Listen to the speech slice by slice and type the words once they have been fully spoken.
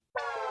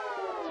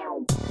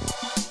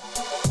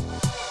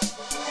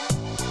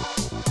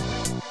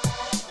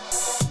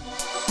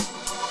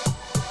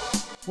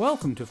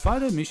Welcome to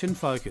Photo Mission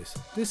Focus,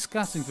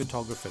 discussing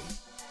photography.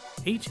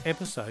 Each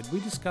episode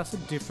we discuss a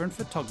different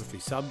photography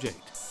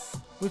subject.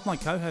 With my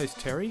co-host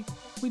Terry,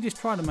 we just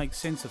try to make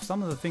sense of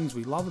some of the things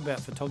we love about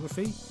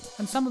photography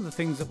and some of the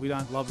things that we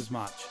don't love as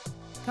much.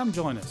 Come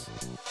join us.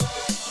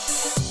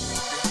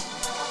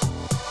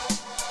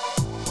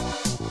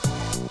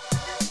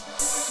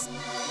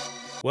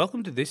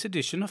 Welcome to this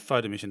edition of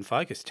Photo Mission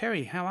Focus.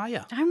 Terry, how are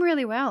you? I'm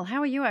really well. How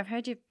are you? I've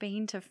heard you've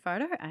been to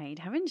Photo Aid,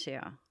 haven't you?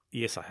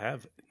 Yes, I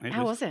have.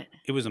 How was it?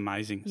 It was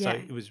amazing. Yeah.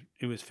 So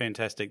it was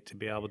fantastic to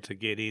be able to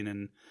get in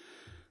and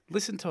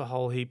listen to a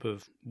whole heap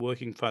of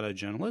working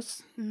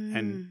photojournalists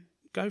and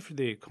go through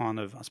their kind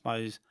of, I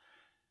suppose,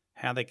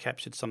 how they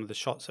captured some of the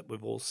shots that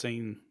we've all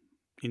seen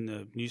in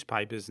the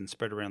newspapers and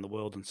spread around the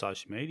world on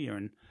social media.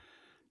 And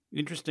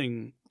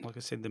interesting, like I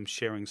said, them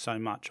sharing so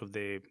much of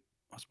their,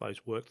 I suppose,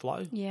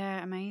 workflow.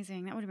 Yeah,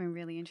 amazing. That would have been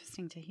really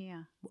interesting to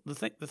hear. The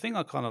thing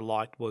I kind of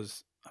liked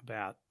was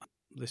about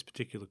this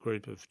particular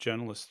group of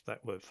journalists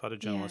that were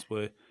photojournalists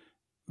were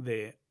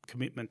their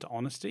commitment to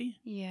honesty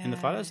in the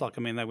photos. Like,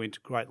 I mean, they went to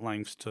great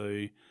lengths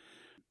to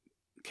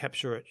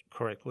capture it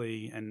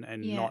correctly and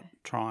not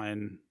try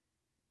and,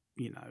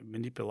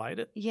 manipulate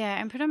it.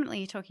 Yeah, and predominantly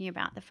you're talking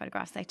about the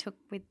photographs they took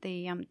with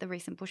the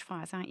recent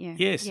bushfires, aren't you?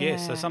 Yes.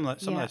 So some of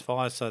those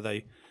fires,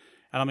 and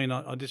I mean,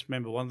 I just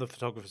remember one of the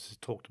photographers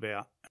talked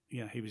about,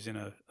 he was in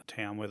a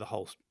town where the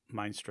whole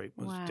main street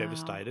was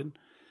devastated.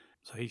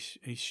 So he's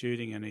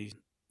shooting and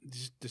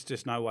there's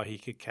just no way he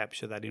could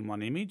capture that in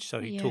one image.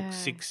 So he took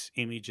 6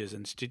 images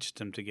and stitched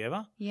them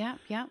together. Yeah.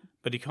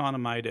 But he kind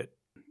of made it,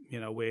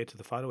 aware to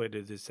the photo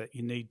editors that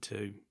you need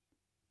to,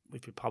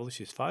 if you publish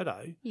this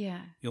photo, you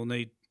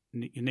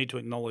need to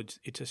acknowledge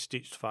it's a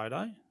stitched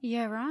photo.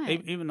 Yeah,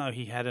 right. Even though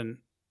he hadn't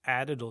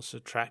added or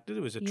subtracted,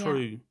 it was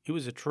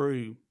a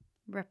true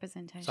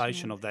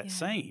representation of that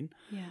scene.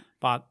 Yeah.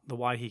 But the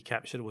way he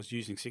captured it was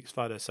using 6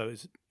 photos. So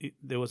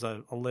there was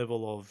a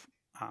level of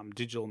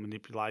digital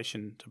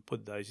manipulation to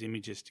put those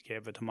images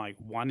together to make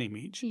one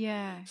image.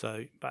 Yeah.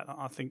 So, but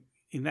I think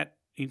in that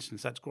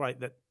instance, that's great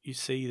that you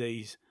see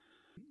these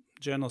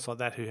journalists like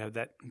that who have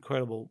that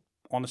incredible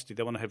honesty.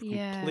 They want to have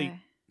complete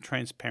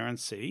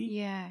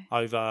transparency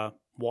over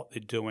what they're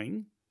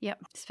doing. Yep,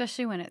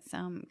 especially when it's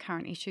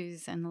current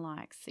issues and the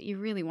likes. You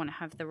really want to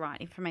have the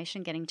right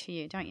information getting to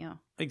you, don't you?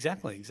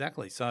 Exactly.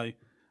 So,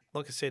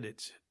 like I said,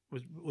 it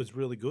was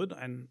really good,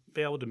 and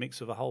be able to mix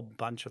with a whole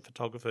bunch of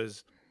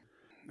photographers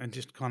and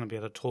just kind of be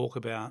able to talk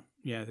about,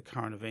 the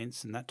current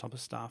events and that type of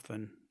stuff.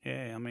 And,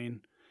 I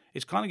mean,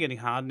 it's kind of getting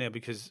hard now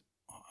because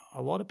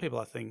a lot of people,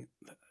 I think,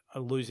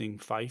 are losing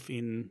faith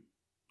in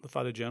the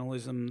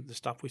photojournalism, the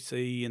stuff we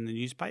see in the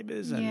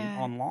newspapers and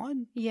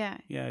online. Yeah.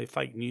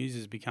 Fake news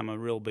has become a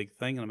real big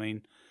thing. And I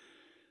mean...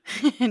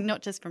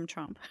 not just from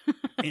Trump.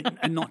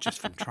 and not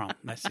just from Trump.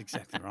 That's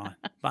exactly right.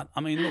 But,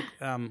 I mean, look,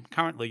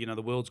 currently,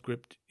 the world's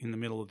gripped in the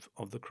middle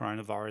of the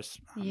coronavirus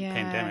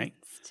pandemic.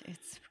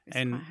 It's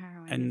quite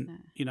harrowing, isn't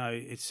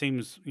it? It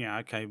seems,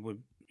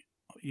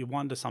 you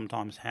wonder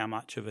sometimes how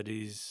much of it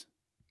is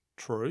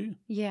true.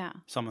 Yeah.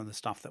 Some of the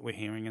stuff that we're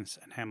hearing and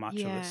how much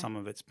of it, some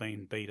of it's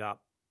been beat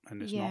up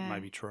and it's not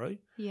maybe true.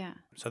 Yeah.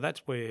 So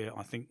that's where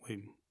I think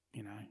we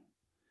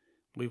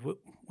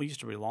used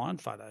to rely on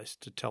photos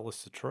to tell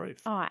us the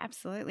truth. Oh,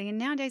 absolutely. And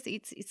nowadays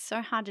it's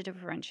so hard to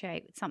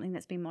differentiate something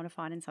that's been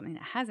modified and something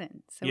that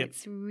hasn't. So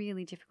it's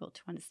really difficult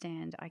to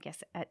understand, I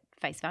guess, at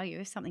face value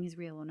if something is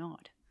real or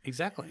not.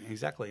 Exactly.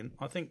 And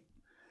I think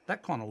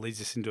that kind of leads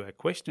us into our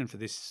question for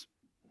this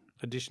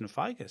edition of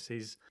Focus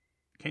is,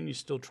 can you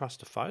still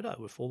trust a photo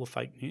with all the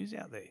fake news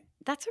out there?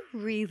 That's a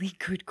really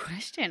good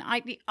question.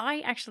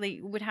 I actually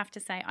would have to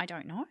say I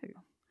don't know,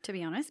 to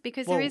be honest,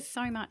 because there is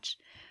so much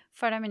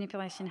photo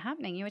manipulation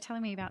happening. You were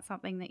telling me about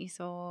something that you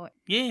saw.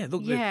 Yeah,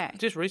 look,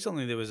 just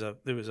recently there was a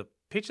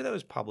picture that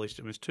was published.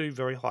 It was 2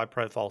 very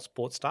high-profile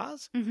sports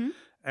stars,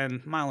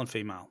 and male and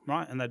female,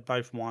 right? And they'd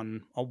both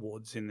won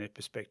awards in their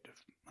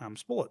respective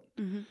sport.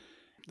 Mm-hmm.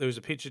 There was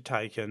a picture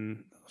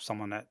taken of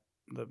someone at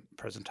the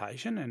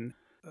presentation, and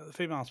the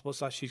female sports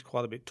star, she's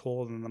quite a bit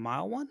taller than the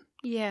male one.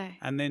 Yeah.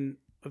 And then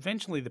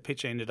eventually the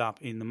picture ended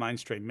up in the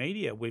mainstream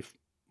media with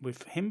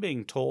him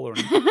being taller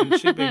and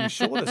she being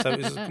shorter. So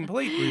it was a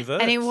complete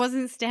reverse. And he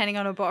wasn't standing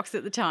on a box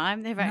at the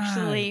time. They've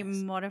actually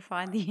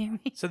modified the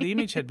image. So the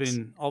image had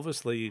been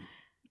obviously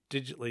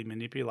digitally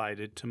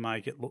manipulated to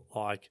make it look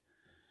like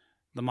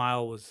the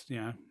male was,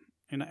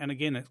 and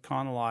again, it's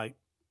kind of like,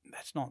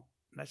 that's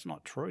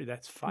not true.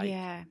 That's fake.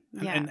 Yeah.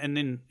 And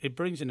then it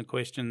brings into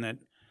question that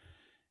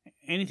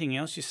anything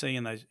else you see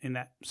in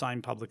that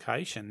same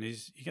publication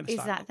is you're going to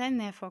start. Is that then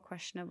therefore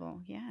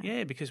questionable? Yeah.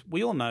 Yeah, because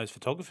we all know as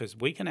photographers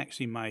we can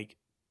actually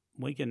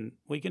we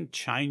can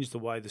change the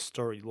way the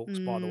story looks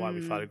by the way we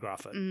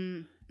photograph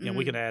it.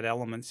 We can add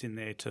elements in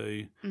there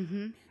to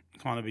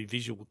kind of be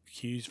visual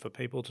cues for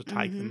people to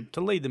take them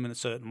to lead them in a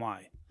certain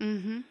way.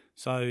 Mm-hmm.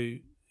 So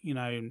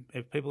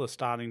if people are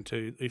starting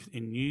to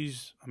in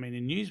news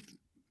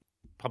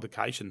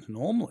publications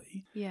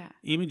normally,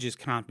 images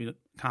can't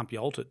be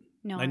altered.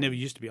 No. They never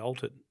used to be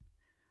altered.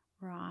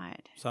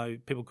 Right. So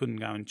people couldn't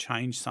go and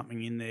change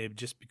something in there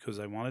just because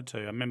they wanted to.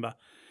 I remember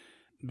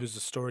there was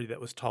a story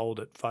that was told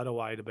at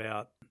Photo Aid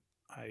about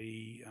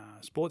a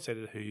sports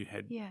editor who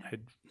had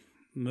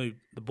moved.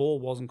 The ball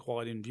wasn't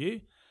quite in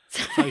view.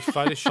 So he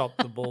photoshopped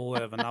the ball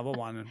out of another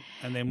one,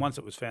 and then once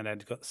it was found out,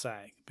 he got the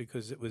SAG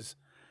because it was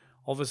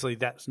obviously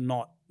that's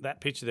not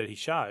that picture that he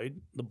showed.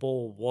 The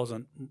ball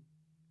wasn't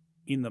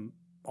in the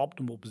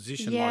optimal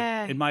position.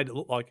 Yeah. Like it made it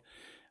look like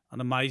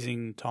an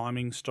amazing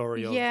timing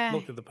story of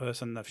look at the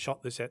person, they've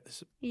shot this at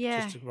this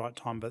just at the right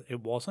time, but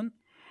it wasn't.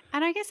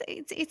 And I guess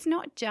it's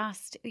not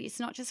just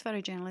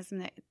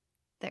photojournalism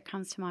that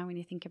comes to mind when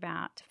you think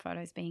about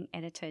photos being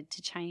edited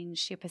to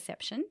change your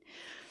perception.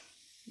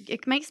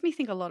 It makes me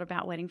think a lot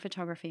about wedding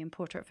photography and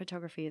portrait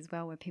photography as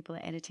well, where people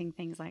are editing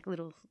things like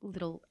little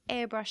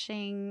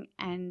airbrushing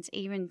and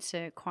even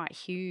to quite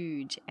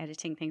huge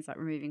editing things like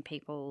removing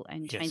people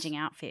and changing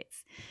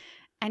outfits.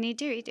 And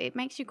it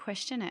makes you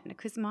question it,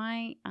 because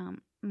my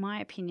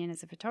opinion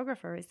as a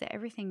photographer is that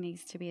everything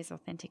needs to be as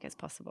authentic as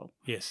possible.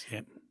 Yes,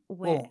 yeah.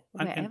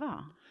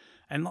 Wherever.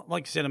 And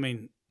like you said, I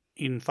mean,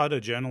 in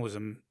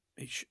photojournalism,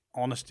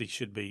 honesty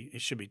should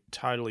be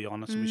totally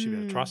honest, and we should be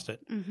able to trust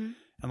it. Mm-hmm.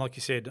 And like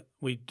you said,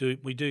 we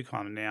do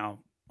kind of now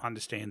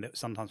understand that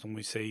sometimes when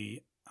we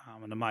see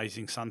an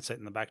amazing sunset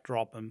in the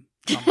backdrop and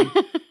something,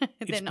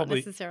 they're not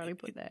necessarily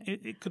put there.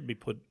 It could be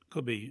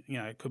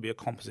it could be a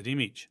composite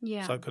image.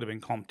 Yeah. So it could have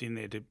been comped in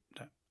there to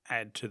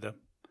add to the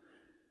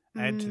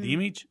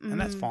image,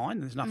 and that's fine.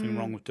 There's nothing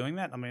wrong with doing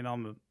that. I mean,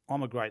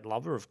 I'm a great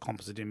lover of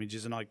composite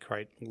images, and I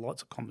create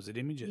lots of composite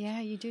images. Yeah,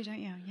 you do, don't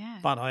you? Yeah.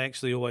 But I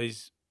actually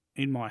always,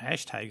 in my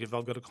hashtag, if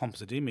I've got a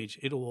composite image,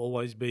 it'll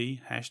always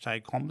be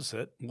hashtag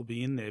composite will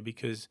be in there,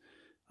 because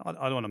I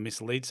don't want to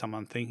mislead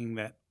someone thinking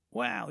that,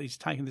 wow, he's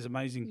taken this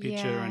amazing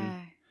picture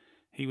and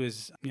he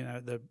was,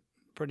 at the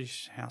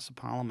British House of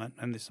Parliament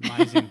and this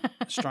amazing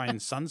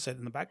Australian sunset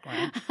in the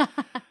background.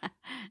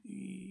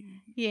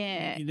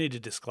 Yeah. You need to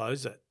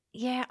disclose it.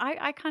 Yeah,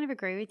 I kind of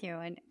agree with you,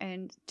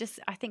 and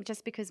I think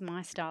just because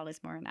my style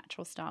is more a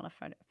natural style of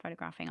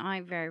photographing, I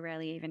very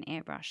rarely even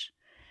airbrush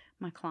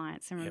my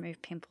clients and remove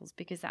pimples,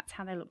 because that's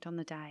how they looked on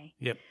the day.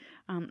 Yep.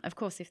 Of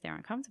course, if they're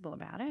uncomfortable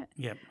about it.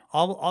 Yep.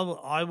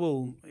 I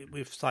will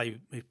with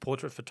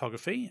portrait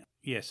photography,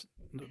 yes,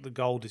 the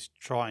goal is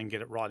try and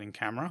get it right in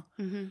camera.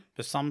 Mm-hmm.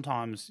 But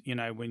sometimes,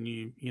 when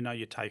you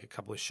take a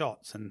couple of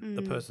shots and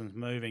the person's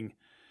moving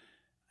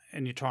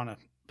and you're trying to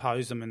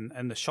pose them,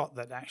 and the shot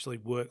that actually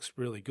works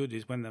really good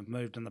is when they've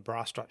moved and the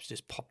bra straps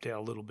just popped out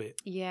a little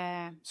bit.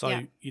 Yeah.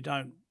 So you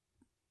don't,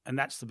 and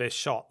that's the best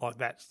shot. Like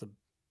that's the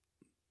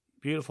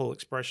beautiful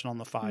expression on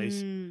the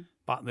face,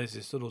 but there's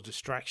this little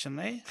distraction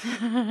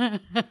there.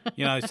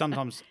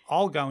 Sometimes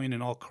I'll go in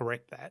and I'll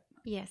correct that.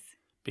 Yes.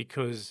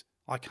 Because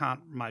I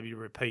can't maybe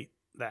repeat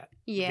that,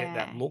 get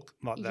that look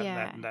like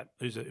that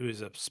it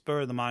was a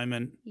spur of the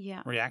moment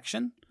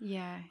reaction.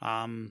 Yeah.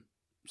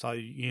 So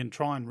you can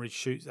try and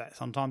reshoot that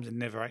sometimes and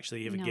never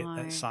actually ever get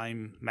that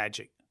same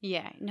magic.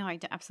 Yeah, no,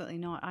 absolutely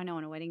not. I know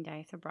on a wedding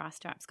day, if the bra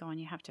strap's gone,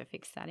 you have to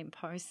fix that in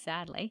post,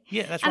 sadly.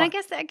 Yeah, that's right. right.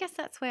 And I guess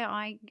that's where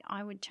I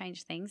would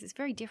change things. It's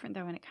very different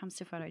though when it comes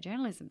to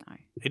photojournalism, though.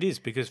 It is,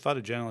 because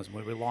photojournalism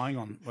we're relying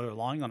on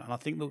it, and I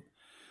think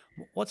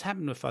what's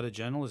happened with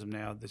photojournalism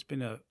now, there's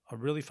been a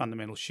really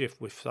fundamental shift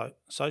with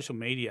social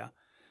media,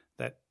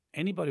 that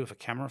anybody with a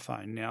camera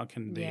phone now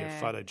can be a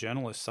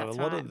photojournalist. So a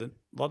lot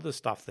of the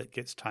stuff that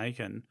gets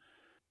taken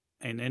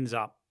and ends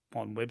up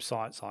on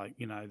websites like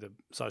the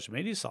social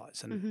media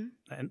sites, and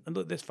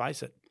look, let's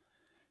face it,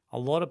 a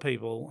lot of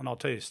people, and I'll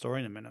tell you a story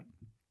in a minute,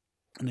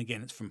 and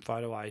again it's from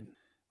Photo Aid,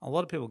 a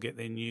lot of people get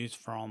their news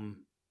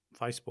from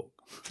Facebook,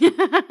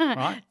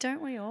 right?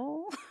 Don't we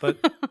all? But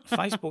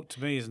Facebook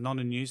to me is not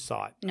a news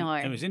site. No.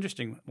 And it was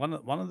interesting. One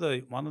of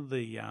the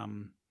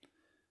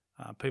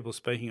people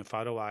speaking at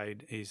Photo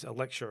Aid is a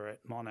lecturer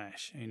at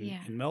Monash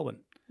in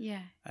Melbourne.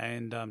 Yeah.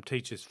 And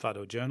teaches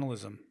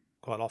photojournalism.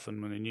 Quite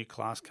often when a new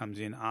class comes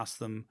in, ask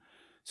them,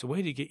 so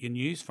where do you get your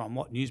news from?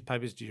 What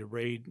newspapers do you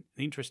read?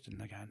 Interested?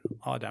 And they go,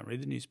 I don't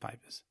read the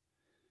newspapers.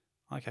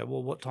 Okay,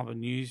 well, what type of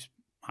news,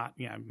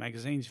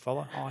 magazines you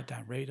follow? I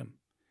don't read them.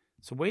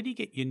 So where do you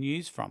get your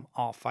news from?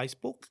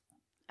 Facebook.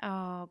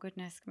 Oh,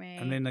 goodness me.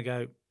 And then they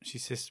go, she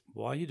says,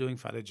 why are you doing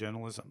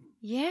photojournalism?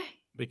 Yeah.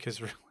 Because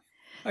really.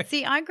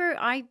 See,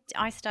 I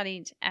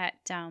studied at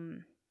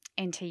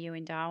NTU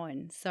in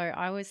Darwin, so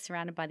I was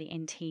surrounded by the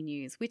NT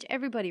News, which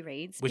everybody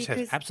reads. Which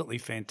has absolutely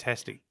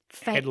fantastic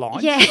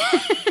headlines. Yeah.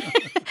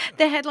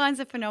 The headlines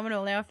are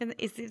phenomenal. Now,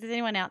 if there's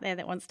anyone out there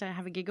that wants to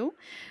have a giggle,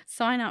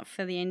 sign up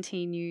for the NT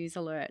News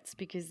alerts,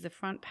 because the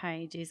front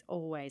page is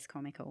always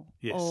comical.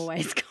 Yes.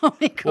 Always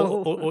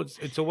comical. Or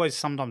it's always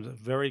sometimes a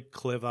very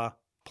clever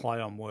play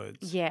on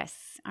words.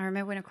 Yes. I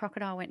remember when a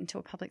crocodile went into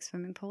a public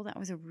swimming pool. That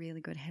was a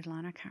really good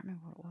headline. I can't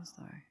remember what it was,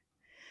 though.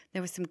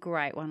 There were some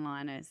great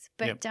one-liners.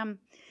 But,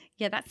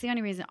 that's the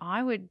only reason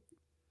I would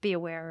be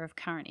aware of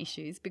current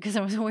issues, because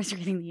I was always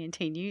reading the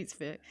NT News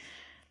for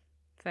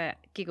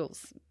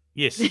giggles.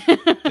 Yes,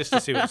 just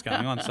to see what's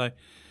going on.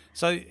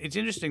 So it's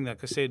interesting,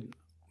 like I said,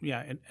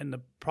 and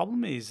the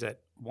problem is that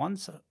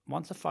once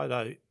a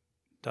photo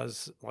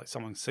does, like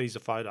someone sees a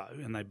photo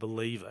and they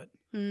believe it,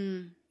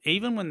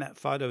 even when that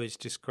photo is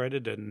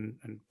discredited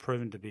and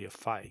proven to be a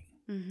fake,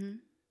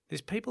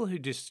 there's people who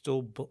just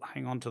still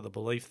hang on to the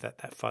belief that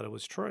that photo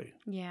was true.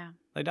 Yeah.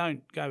 They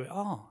don't go,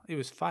 oh, it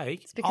was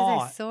fake. It's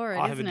because they saw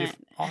it, isn't it?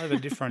 I have a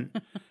different,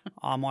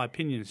 my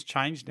opinion's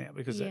changed now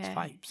because that's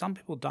fake. Some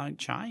people don't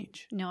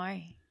change. No.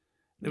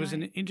 There was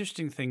an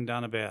interesting thing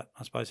done about,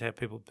 I suppose, how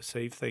people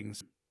perceive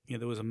things. You know,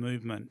 there was a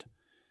movement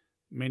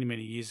many,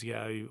 many years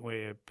ago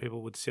where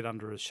people would sit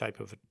under a shape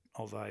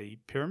of a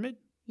pyramid.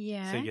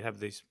 Yeah. So you'd have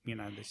this, you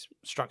know, this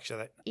structure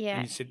that.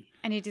 Yeah.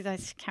 And you do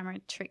those camera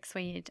tricks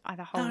where you'd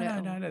either hold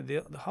it. No.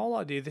 The whole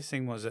idea of this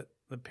thing was that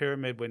the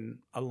pyramid, when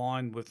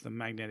aligned with the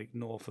magnetic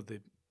north of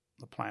the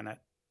planet,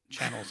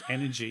 channels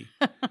energy.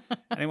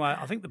 Anyway,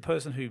 I think the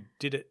person who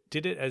did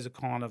it as a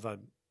kind of a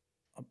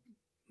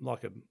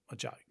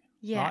joke.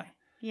 Yeah. Right?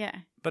 Yeah.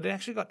 But it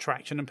actually got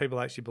traction and people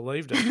actually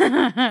believed it.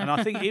 And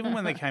I think even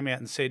when they came out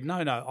and said, no,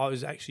 I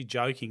was actually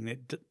joking,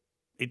 that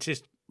it's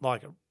just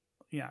like,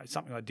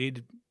 something I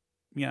did,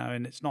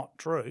 and it's not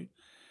true.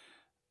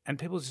 And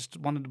people just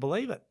wanted to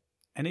believe it.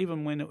 And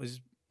even when it was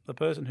the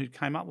person who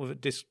came up with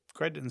it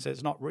discredited and said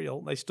it's not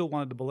real, they still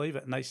wanted to believe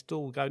it. And they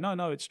still go,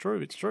 no, it's true.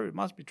 It's true. It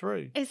must be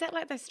true. Is that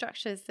like those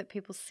structures that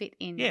people sit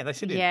in? Yeah, they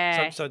sit in.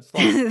 Yeah. So it's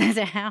like there's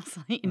a house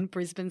in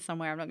Brisbane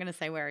somewhere. I'm not going to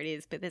say where it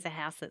is, but there's a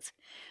house that's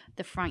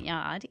the front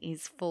yard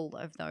is full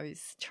of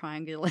those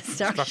triangular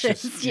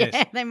structures. Yes.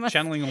 Yeah, they must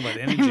channeling all that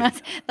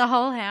energy. The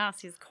whole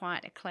house is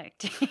quite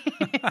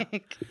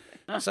eclectic.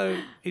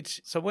 So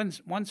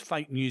once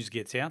fake news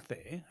gets out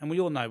there, and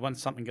we all know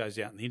once something goes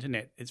out on the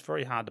internet, it's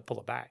very hard to pull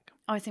it back.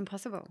 Oh, it's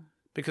impossible.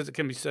 Because it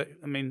can be so.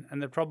 I mean,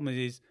 and the problem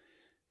is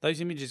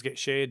those images get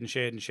shared and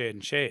shared and shared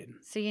and shared.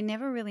 So you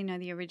never really know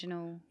the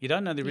original. You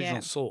don't know the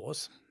original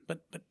source,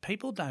 but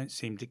people don't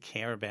seem to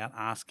care about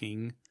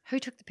asking who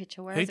took the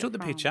picture. Who took the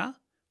picture?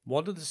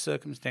 What are the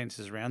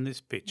circumstances around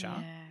this picture?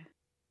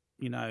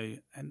 Yeah.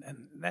 And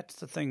that's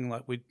the thing.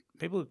 Like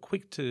people are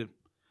quick to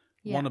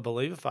want to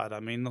believe a photo. I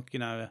mean, look,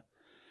 the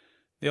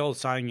old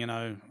saying,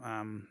 a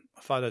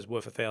photo's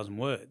worth 1,000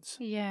 words.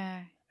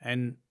 Yeah.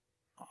 And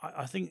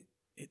I think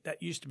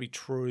that used to be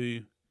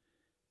true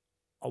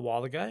a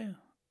while ago,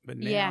 but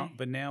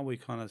now we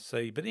kind of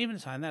see. But even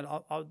saying that,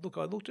 I was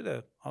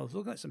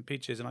looking at some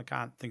pictures, and I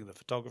can't think of the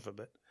photographer,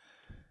 but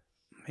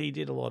he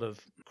did a lot of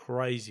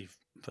crazy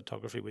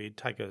photography where he'd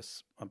take a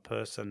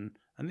person,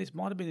 and this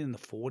might have been in the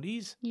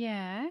 40s.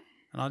 Yeah.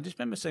 And I just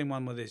remember seeing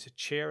one where there's a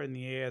chair in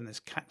the air and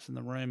there's cats in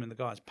the room, and the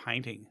guy's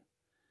painting.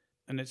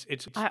 And it's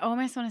I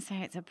almost want to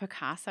say it's a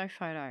Picasso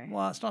photo.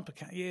 Well, it's not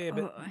Picasso. Yeah,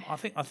 but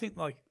I think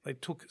like they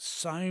took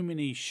so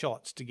many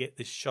shots to get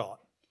this shot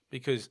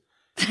because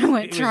they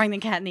weren't throwing the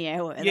cat in the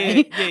air, were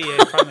they?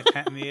 Yeah, throwing the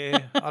cat in the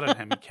air. I don't know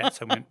how many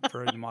cats I went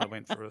through. You might have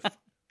went through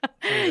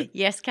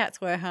Yes,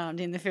 cats were harmed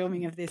in the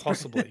filming of this.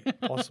 Possibly.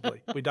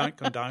 We don't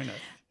condone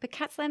it. But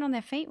cats land on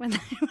their feet when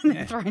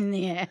they're thrown in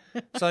the air.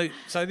 So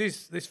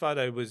this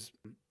photo was,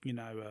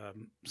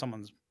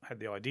 someone's had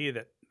the idea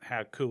that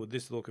how cool would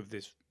this look of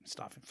this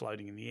stuff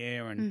floating in the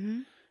air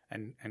and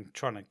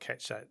trying to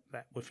catch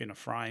that within a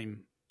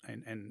frame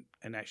and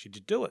actually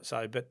to do it.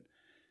 So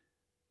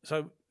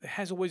there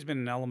has always been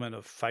an element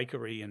of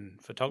fakery in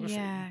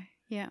photography.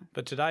 Yeah.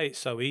 But today it's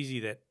so easy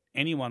that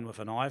anyone with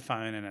an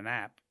iPhone and an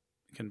app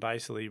can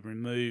basically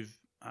remove.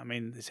 I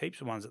mean, there's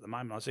heaps of ones at the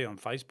moment. I see on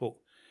Facebook.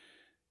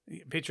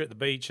 Picture at the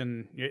beach,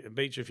 and you're at the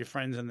beach with your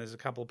friends, and there's a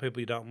couple of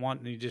people you don't want,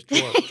 and you just draw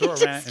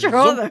around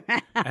them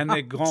out. And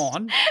they're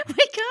gone.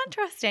 We can't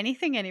trust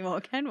anything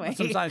anymore, can we? That's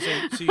what I'm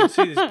saying. So you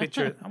see this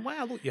picture, and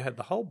wow, look, you had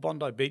the whole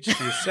Bondi Beach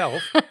to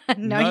yourself.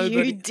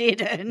 You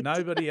didn't.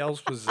 Nobody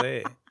else was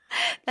there.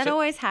 That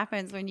always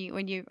happens when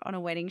you're on a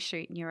wedding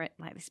shoot and you're at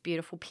like this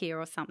beautiful pier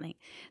or something.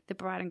 The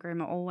bride and groom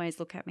will always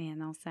look at me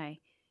and they'll say,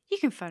 "You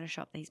can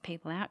Photoshop these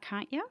people out,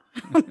 can't you?"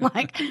 I'm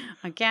like,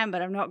 I can,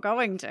 but I'm not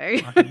going to.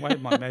 I can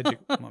wave my magic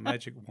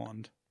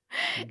wand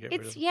and get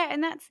rid of it.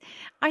 And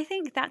I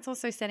think that's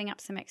also setting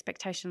up some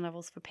expectation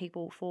levels for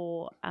people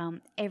for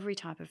every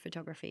type of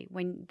photography.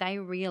 When they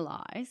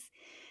realise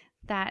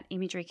that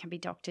imagery can be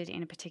doctored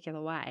in a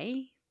particular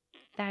way,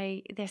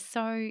 they're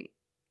so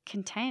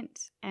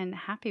content and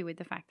happy with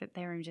the fact that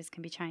their images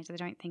can be changed. They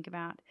don't think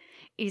about,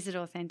 is it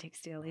authentic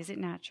still? Is it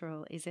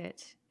natural? Is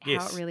it how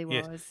it really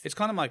was? Yes. It's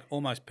kind of like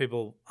almost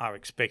people are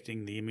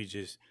expecting the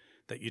images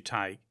that you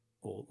take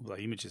or the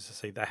images to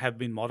see, they have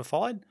been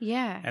modified.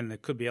 Yeah. And there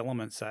could be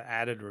elements that are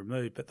added or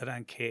removed, but they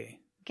don't care.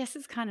 I guess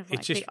it's kind of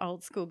like the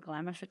old school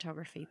glamour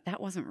photography.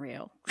 That wasn't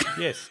real.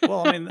 Yes.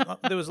 Well, I mean,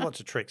 there was lots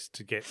of tricks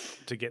to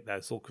get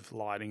those look of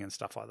lighting and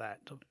stuff like that.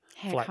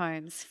 Hair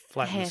combs,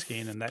 flatten the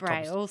skin and that spray,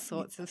 type of all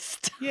sorts of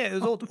stuff. Yeah,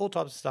 there's all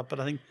types of stuff. But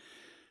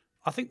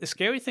I think the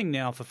scary thing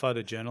now for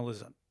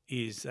photojournalism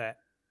is that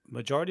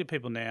majority of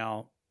people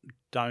now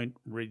don't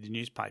read the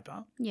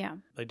newspaper. Yeah.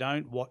 They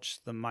don't watch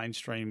the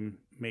mainstream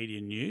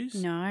media news.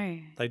 No.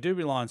 They do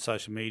rely on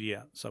social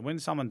media. So when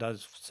someone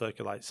does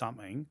circulate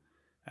something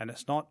and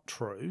it's not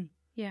true,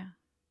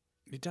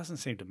 it doesn't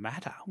seem to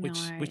matter, No,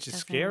 which it is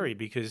scary doesn't.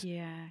 because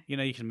Yeah.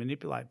 you can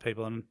manipulate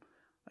people. And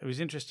it was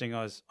interesting.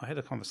 I had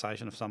a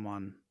conversation with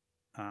someone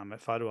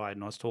at Photo Aid,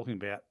 and I was talking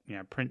about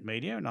print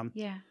media, and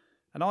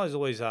I was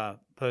always a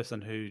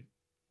person who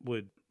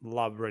would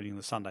love reading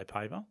the Sunday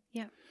paper.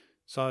 Yeah.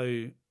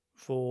 So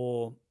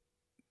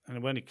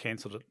and we only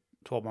cancelled it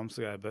 12 months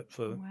ago, but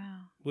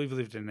we've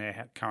lived in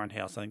our current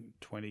house, I think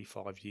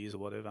 25 years or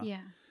whatever.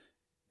 Yeah.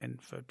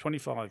 And for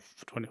 24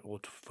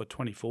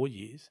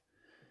 years,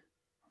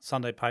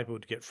 Sunday paper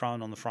would get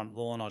thrown on the front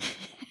lawn. I'd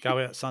go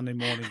out Sunday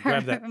morning,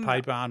 grab that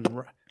paper,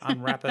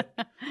 unwrap it,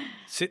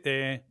 sit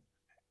there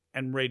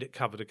and read it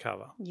cover to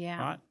cover. Yeah.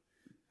 Right?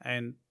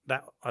 And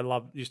that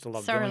used to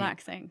love so doing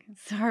relaxing. it.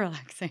 So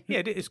relaxing.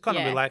 Yeah, it's kind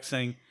of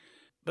relaxing.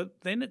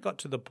 But then it got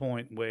to the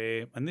point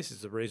where, and this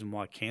is the reason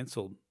why I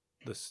cancelled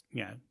this,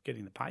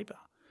 getting the paper.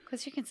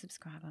 Because you can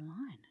subscribe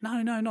online.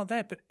 No, not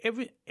that. But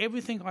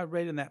everything I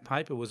read in that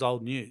paper was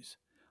old news.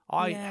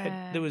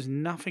 There was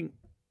nothing.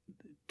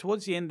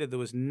 Towards the end, there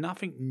was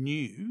nothing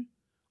new,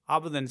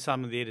 other than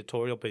some of the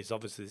editorial pieces.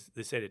 Obviously,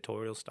 this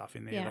editorial stuff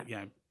in there,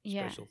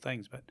 special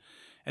things.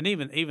 And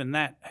even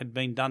that had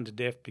been done to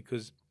death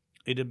because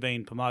it had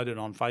been promoted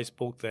on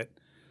Facebook that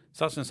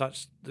such and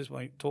such this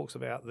week talks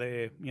about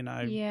their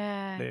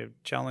their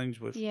challenge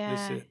with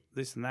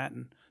this and that,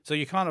 and so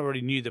you kind of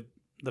already knew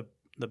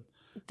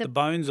the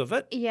bones of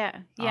it.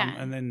 Yeah.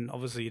 And then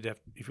obviously you'd have,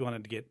 if you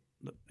wanted to get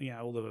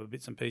all the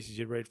bits and pieces,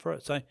 you'd read through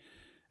it. So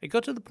it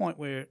got to the point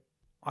where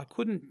I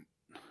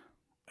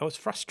was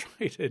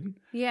frustrated.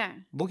 Yeah.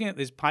 Looking at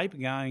this paper,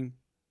 going,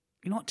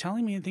 you're not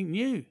telling me anything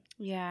new.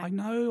 Yeah. I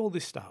know all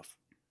this stuff.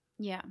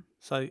 Yeah.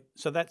 So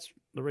that's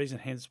the reason.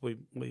 Hence, we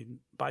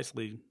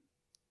basically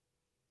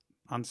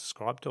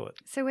unsubscribe to it.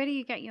 So where do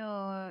you get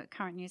your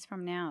current news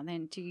from now?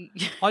 Then do you?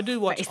 I do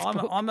watch.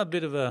 I'm a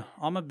bit of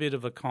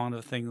a kind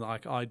of thing.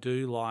 Like I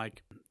do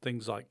like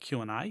things like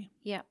Q&A.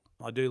 Yeah.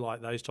 I do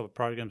like those type of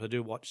programs. I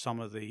do watch some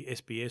of the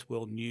SBS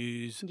World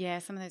News. Yeah,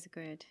 some of those are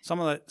good.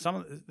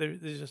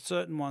 There's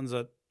certain ones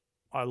that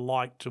I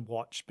like to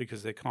watch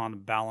because they're kind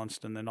of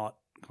balanced and they're not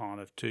kind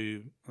of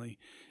too.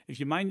 If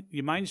your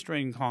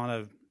mainstream kind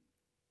of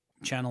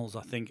channels,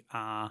 I think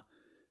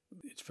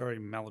it's very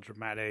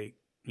melodramatic.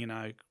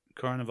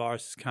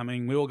 Coronavirus is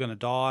coming. We're all going to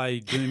die.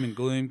 Doom and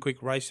gloom.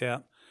 Quick race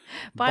out.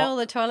 Buy all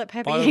the toilet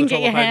paper you can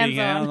get your hands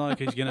on.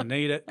 Because you're going to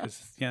need it.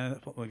 Because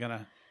that's what we're going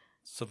to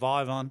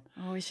survive on.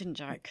 Oh, we shouldn't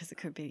joke because it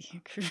could be.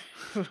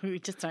 We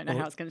just don't know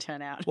how it's going to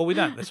turn out. Well, we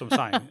don't. That's what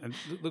I'm saying. And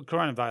the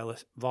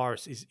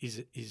coronavirus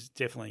is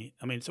definitely.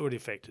 I mean, it's already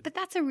affected. But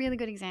that's a really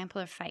good example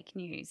of fake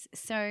news.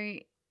 So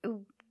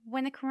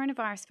when the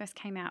coronavirus first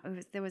came out,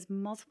 there was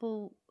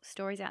multiple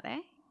stories out there,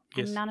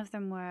 and none of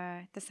them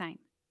were the same.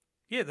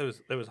 Yeah, there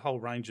was a whole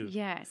range of...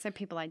 Yeah, so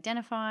people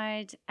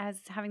identified as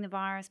having the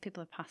virus,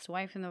 people have passed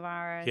away from the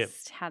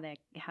virus, how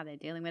they're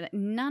dealing with it.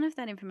 None of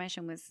that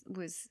information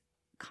was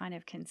kind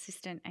of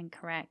consistent and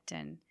correct,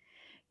 and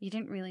you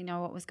didn't really know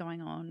what was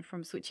going on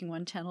from switching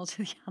one channel to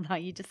the other.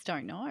 You just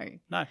don't know.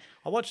 No,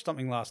 I watched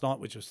something last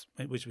night which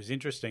was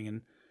interesting,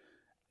 and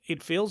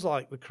it feels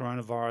like the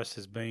coronavirus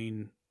has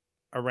been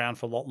around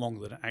for a lot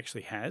longer than it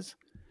actually has.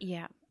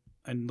 Yeah.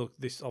 And look,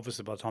 this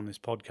obviously by the time this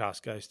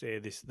podcast goes to air,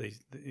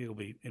 it'll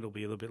be a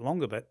little bit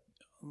longer. But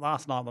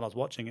last night when I was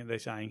watching it, they're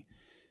saying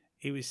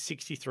it was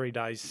 63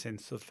 days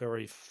since it was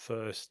very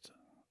first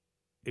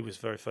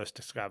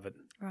discovered.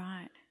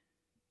 Right.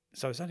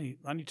 So it's only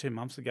 2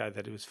 months ago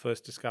that it was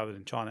first discovered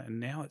in China, and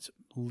now it's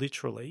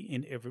literally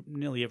in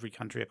nearly every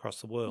country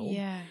across the world.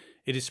 Yeah.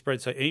 It is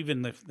spread. So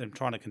even if they're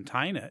trying to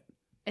contain it,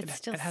 it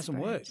hasn't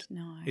worked.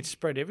 No. It's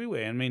spread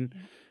everywhere. I mean,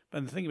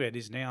 but the thing about it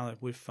is now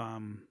that with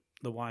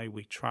the way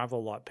we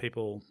travel, like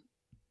people,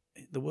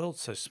 the world's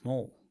so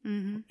small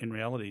in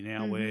reality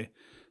now, where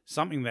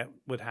something that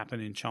would happen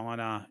in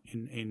China,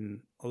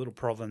 in a little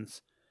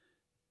province,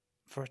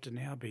 for it to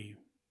now be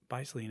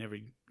basically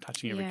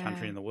touching every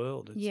country in the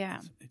world,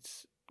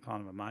 it's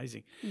kind of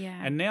amazing. Yeah.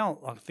 And now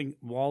I think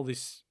while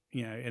this,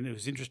 and it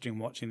was interesting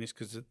watching this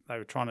because they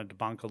were trying to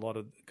debunk a lot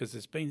of, because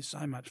there's been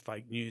so much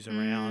fake news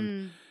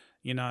around,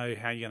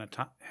 how you're going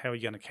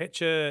to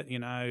catch it,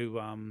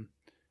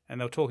 and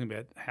they were talking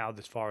about how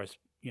this virus,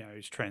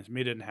 is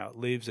transmitted and how it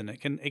lives, and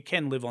it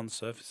can live on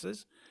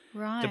surfaces,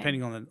 right?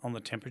 Depending on the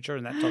temperature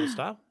and that type of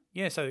stuff.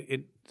 Yeah, so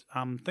it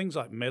things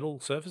like metal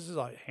surfaces,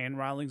 like hand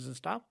railings and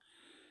stuff,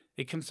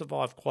 it can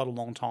survive quite a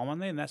long time on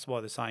there, and that's why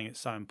they're saying it's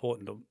so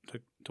important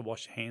to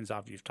wash your hands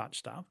after you've touched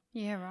stuff.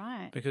 Yeah,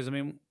 right. Because I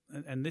mean,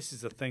 and this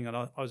is the thing, and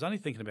I was only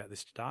thinking about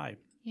this today.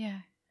 Yeah.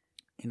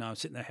 I'm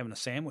sitting there having a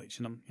sandwich,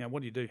 and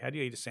what do you do? How do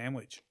you eat a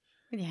sandwich?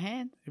 With your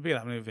hand. You pick it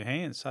up with your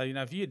hands. So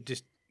if you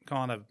just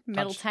kind of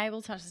touch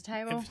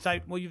the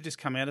table. You've just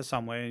come out of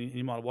somewhere and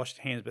you might have washed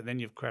your hands, but then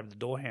you've grabbed the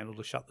door handle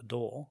to shut the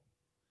door.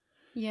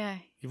 Yeah.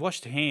 You've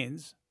washed your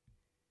hands.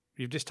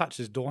 You've just touched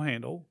this door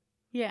handle.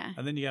 Yeah.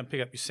 And then you go and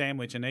pick up your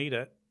sandwich and eat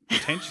it.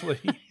 Potentially.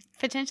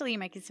 Potentially you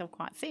make yourself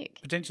quite sick.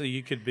 Potentially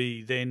you could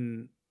be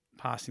then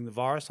passing the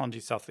virus onto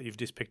yourself that you've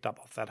just picked up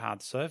off that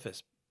hard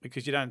surface,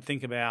 because you don't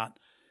think about,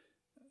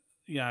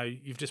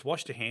 you've just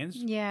washed your hands,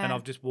 Yeah. and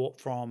I've just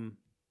walked from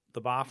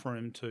the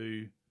bathroom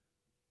to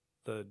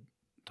the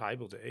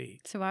table to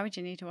eat. So why would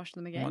you need to wash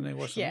them again? I need to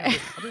wash them. Yeah.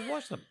 I did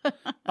wash them.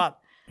 But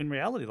in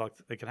reality, like,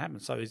 it can happen.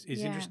 So it's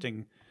Yeah.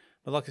 interesting.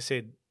 But like I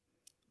said,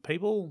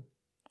 people,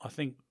 I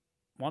think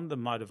one of the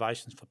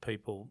motivations for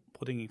people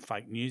putting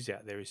fake news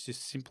out there is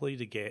just simply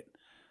to get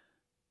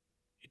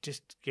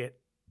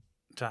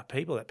to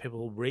people, that people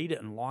will read it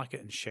and like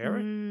it and share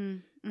it.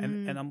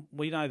 And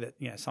we know that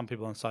some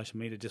people on social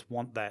media just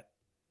want that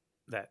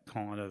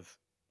kind of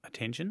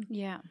attention.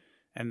 Yeah.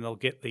 And they'll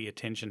get the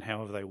attention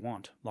however they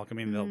want. Like, I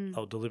mean,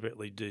 they'll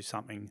deliberately do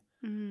something.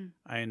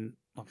 And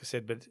like I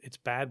said, but it's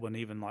bad when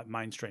even like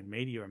mainstream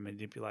media are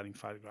manipulating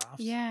photographs.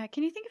 Yeah.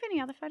 Can you think of any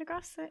other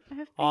photographs that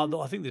have been?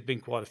 I think there's been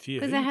quite a few.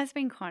 Because there has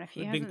been quite a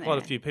few. There's been quite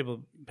a few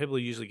people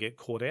usually get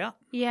caught out.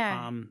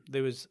 Yeah.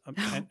 There was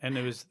and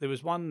there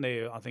was one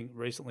there, I think,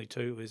 recently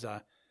too. It was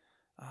a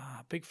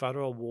big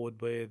photo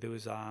award where there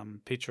was a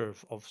picture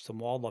of some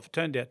wildlife. It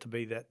turned out to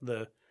be that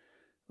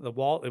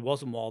it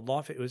wasn't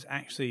wildlife. It was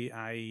actually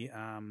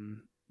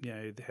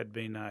there had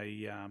been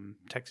a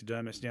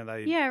taxidermist. They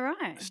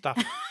right.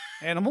 stuffed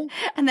animal,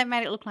 and they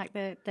made it look like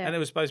the and it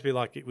was supposed to be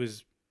like it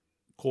was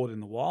caught in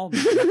the wild.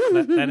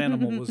 that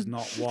animal was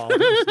not wild.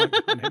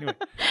 Anyway,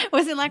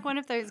 was it like one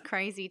of those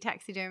crazy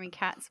taxidermy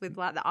cats with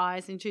like the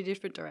eyes in two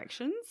different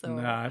directions?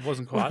 Or? No, it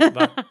wasn't quite.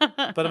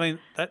 But I mean,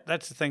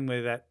 that's the thing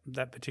where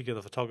that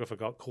particular photographer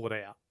got caught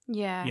out.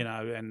 Yeah,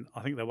 and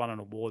I think they won an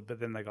award, but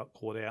then they got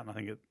caught out, and I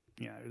think it.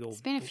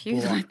 There's been a few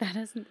like that,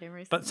 hasn't there,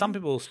 recently? But some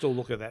people still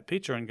look at that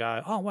picture and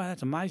go, "Oh, wow,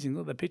 that's amazing!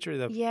 Look at the picture of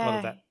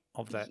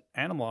that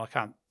animal." I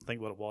can't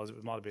think what it was.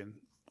 It might have been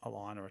a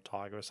lion or a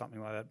tiger or something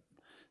like that.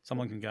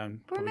 Someone can go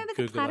and remember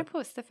Google the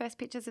platypus, the first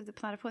pictures of the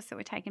platypus that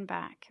were taken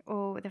back,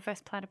 or the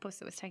first platypus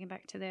that was taken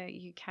back to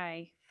the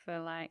UK for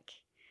like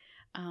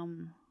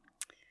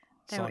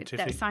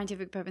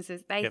scientific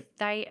purposes.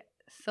 They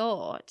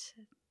thought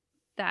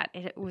that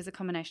it was a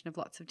combination of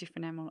lots of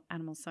different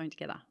animals sewn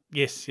together.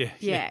 Yes,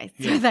 yeah.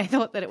 So they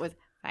thought that it was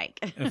fake.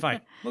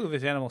 Fake. Look at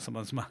this animal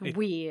someone's made.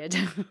 Weird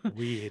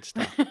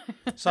stuff.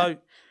 So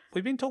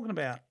we've been talking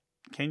about,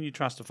 can you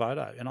trust a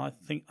photo? And I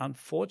think,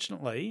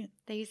 unfortunately,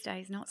 these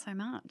days not so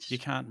much. You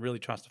can't really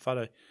trust a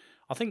photo.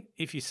 I think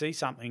if you see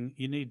something,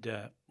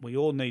 we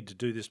all need to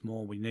do this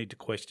more. We need to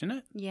question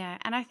it. Yeah,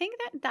 and I think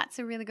that's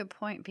a really good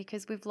point,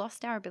 because we've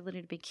lost our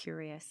ability to be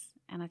curious.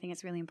 And I think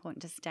it's really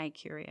important to stay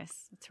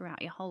curious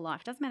throughout your whole life.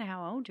 It doesn't matter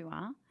how old you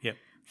are. Yep.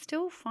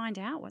 Still find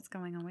out what's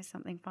going on with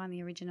something. Find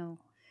the original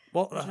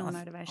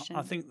motivation.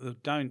 I think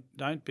that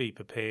don't be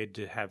prepared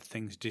to have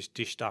things just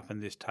dished up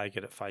and just take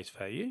it at face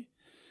value.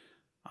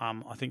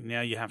 I think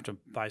now you have to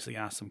basically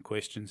ask some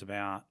questions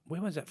about,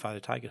 where was that photo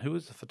taken? Who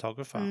was the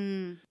photographer?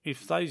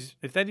 If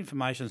that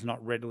information is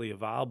not readily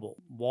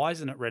available, why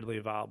isn't it readily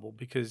available?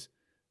 Because,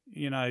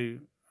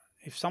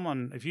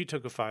 if you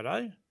took a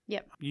photo,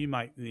 you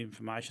make the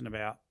information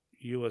about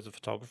you as a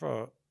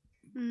photographer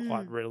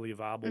quite readily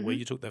available. Where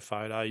you took that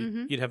photo,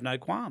 you'd have no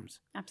qualms.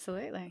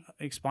 Absolutely.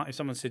 Explain. If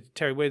someone said,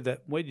 "Terry, where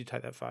did you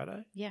take that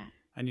photo?" Yeah.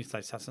 And you say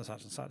such and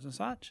such and such and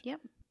such.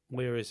 Yep.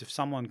 Whereas if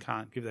someone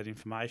can't give that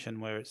information,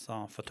 where it's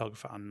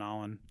photographer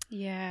unknown,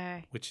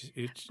 which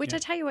I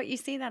tell you what, you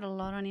see that a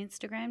lot on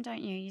Instagram,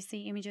 don't you? You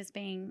see images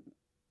being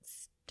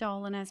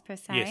stolen as per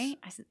se.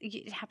 Yes.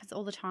 It happens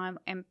all the time,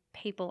 and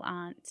people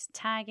aren't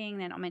tagging,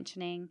 they're not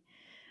mentioning,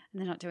 and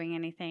they're not doing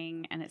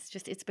anything, and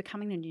it's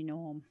becoming the new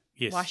norm.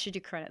 Yes. Why should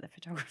you credit the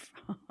photographer?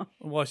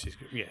 Why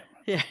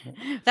yeah.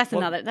 That's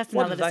another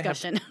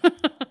discussion.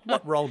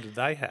 What role did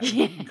they have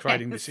in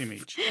creating this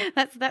image?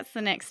 That's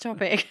the next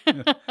topic.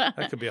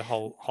 That could be a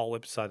whole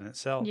episode in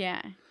itself.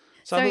 Yeah.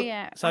 So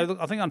look,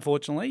 I think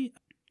unfortunately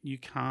you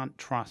can't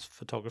trust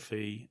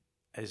photography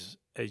as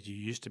you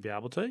used to be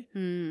able to.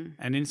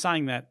 And in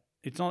saying that,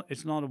 it's not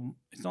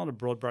a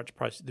broad brush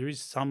process. There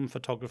is some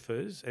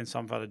photographers and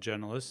some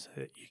photojournalists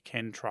that you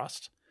can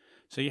trust.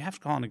 So you have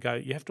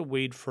to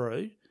weed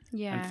through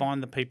and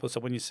find the people.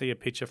 So when you see a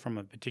picture from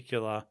a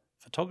particular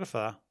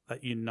photographer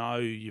that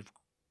you've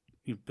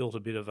built a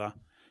bit of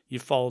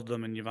you've followed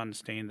them and you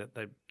understand that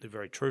they're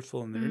very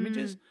truthful in their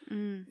images,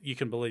 you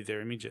can believe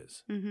their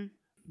images.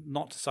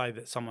 Not to say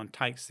that someone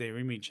takes their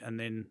image and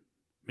then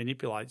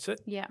manipulates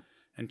it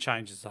and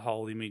changes the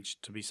whole image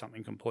to be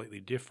something completely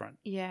different.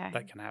 Yeah.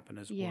 That can happen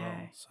as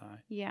well.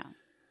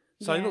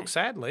 So look,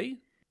 sadly,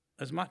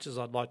 as much as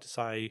I'd like to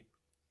say,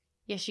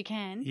 yes, you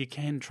can. You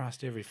can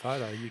trust every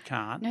photo. You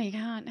can't. No, you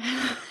can't.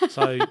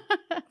 So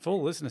for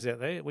all listeners out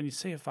there, when you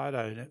see a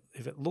photo,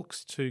 if it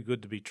looks too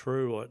good to be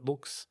true, or it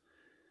looks,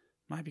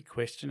 maybe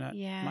question it.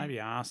 Yeah. Maybe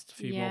ask a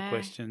few more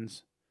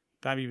questions.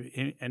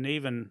 Maybe, and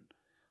even,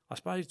 I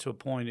suppose to a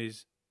point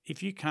is,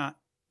 if you can't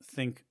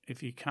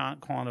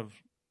kind of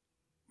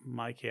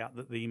make out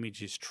that the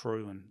image is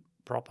true and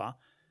proper,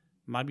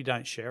 maybe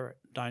don't share it.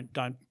 Don't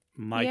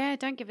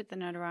give it the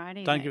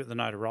notoriety. Don't give it the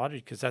notoriety,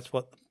 because that's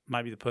what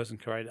maybe the person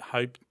created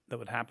hoped that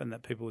would happen,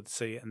 that people would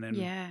see it and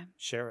then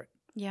share it.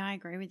 Yeah, I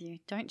agree with you.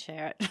 Don't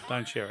share it.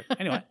 Don't share it.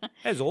 Anyway,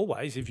 as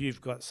always, if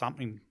you've got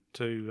something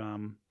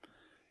to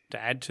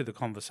add to the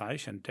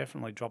conversation,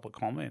 definitely drop a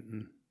comment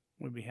and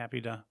we'd be happy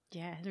to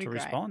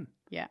respond.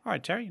 Yeah. All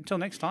right, Terry, until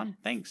next time,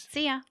 thanks.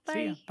 See ya. Bye.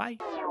 See ya. Bye.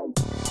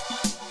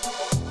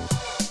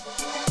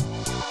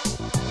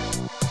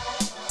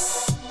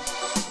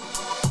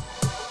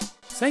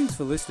 Thanks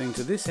for listening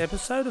to this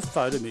episode of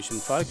Photo Mission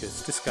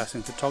Focus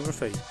discussing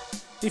photography.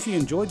 If you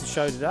enjoyed the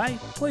show today,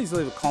 please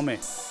leave a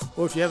comment.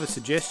 Or if you have a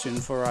suggestion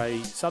for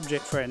a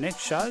subject for our next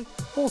show,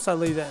 also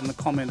leave that in the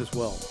comment as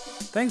well.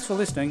 Thanks for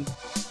listening.